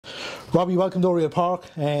Robbie, welcome to Oriel Park.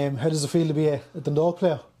 How does it feel to be a Dundalk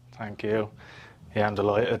player? Thank you. Yeah, I'm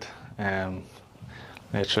delighted.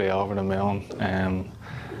 Literally over the moon.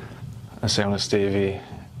 As soon as Stevie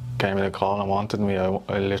gave me the call and wanted me, I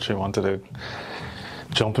literally wanted to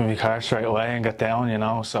jump in my car straight away and get down, you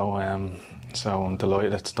know. So I'm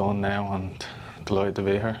delighted it's done now and delighted to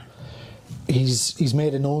be here. He's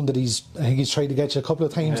made it known that I think he's tried to get you a couple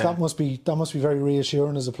of times. Yeah. That must be very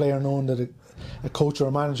reassuring as a player, knowing that a coach or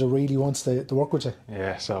a manager really wants to work with you.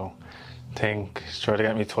 Yeah, so I think he's tried to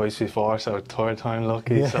get me twice before, so third time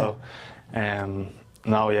lucky. Yeah. So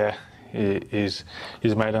no, yeah, he's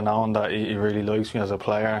made it known that he really likes me as a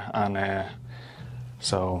player, and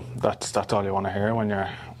so that's all you want to hear when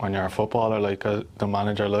you're a footballer. Like the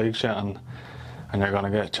manager likes you, and you're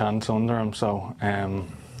gonna get a chance under him. So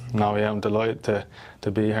no, yeah, I'm delighted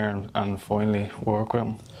to be here and finally work with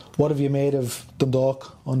him. What have you made of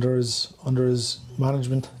Dundalk under his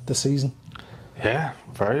management this season? Yeah,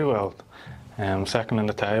 very well. Second in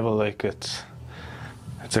the table, like it's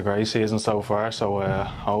a great season so far. So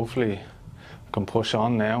hopefully we can push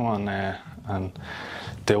on now and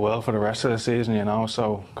do well for the rest of the season. You know,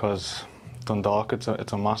 so because Dundalk, it's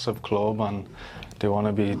a massive club and they want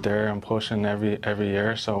to be there and pushing every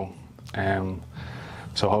year. So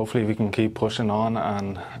so hopefully we can keep pushing on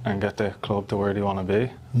and get the club to where they want to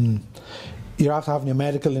be. You're after having your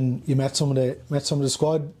medical, and you met some of the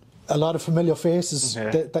squad. A lot of familiar faces, yeah,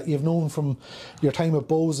 that you've known from your time at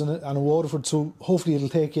Bows and at Waterford. So hopefully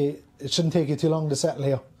it shouldn't take you too long to settle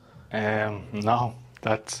here. No,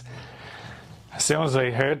 that's as soon as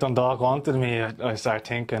I heard Dundalk wanted me, I started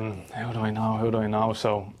thinking, who do I know?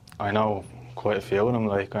 So I know quite a few of them.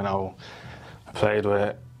 Like I played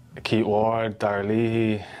with Keith Ward, Darragh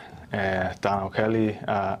Leahy, Dan O'Kelly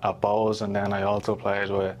at Bows, and then I also played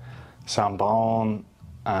with Sam Bone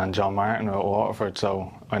and John Martin at Waterford.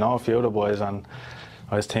 So I know a few of the boys, and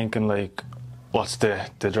I was thinking, like, what's the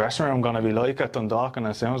dressing room going to be like at Dundalk? And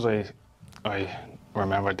as soon as I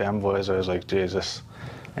remembered them boys, I was like, Jesus,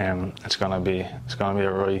 it's gonna be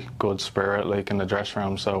a really good spirit, like, in the dressing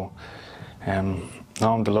room. So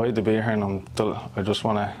no, I'm delighted to be here, and I just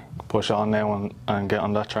want to push on now and get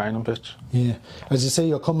on that training pitch. Yeah, as you say,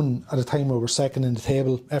 you're coming at a time where we're second in the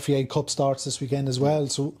table. FAI Cup starts this weekend as well,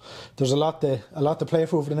 so there's a lot to play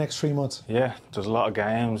for over the next 3 months. Yeah, there's a lot of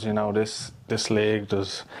games. You know, this league,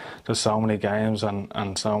 there's so many games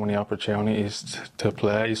and so many opportunities to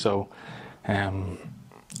play. So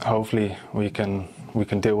hopefully we can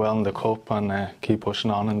do well in the cup and keep pushing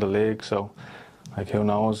on in the league. So, like, who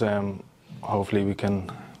knows? Hopefully we can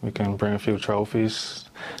bring a few trophies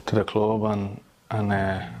to the club and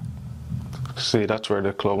see that's where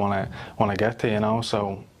the club want to get to, you know.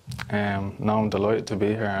 So now I'm delighted to be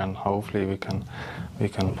here, and hopefully we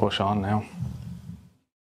can push on now.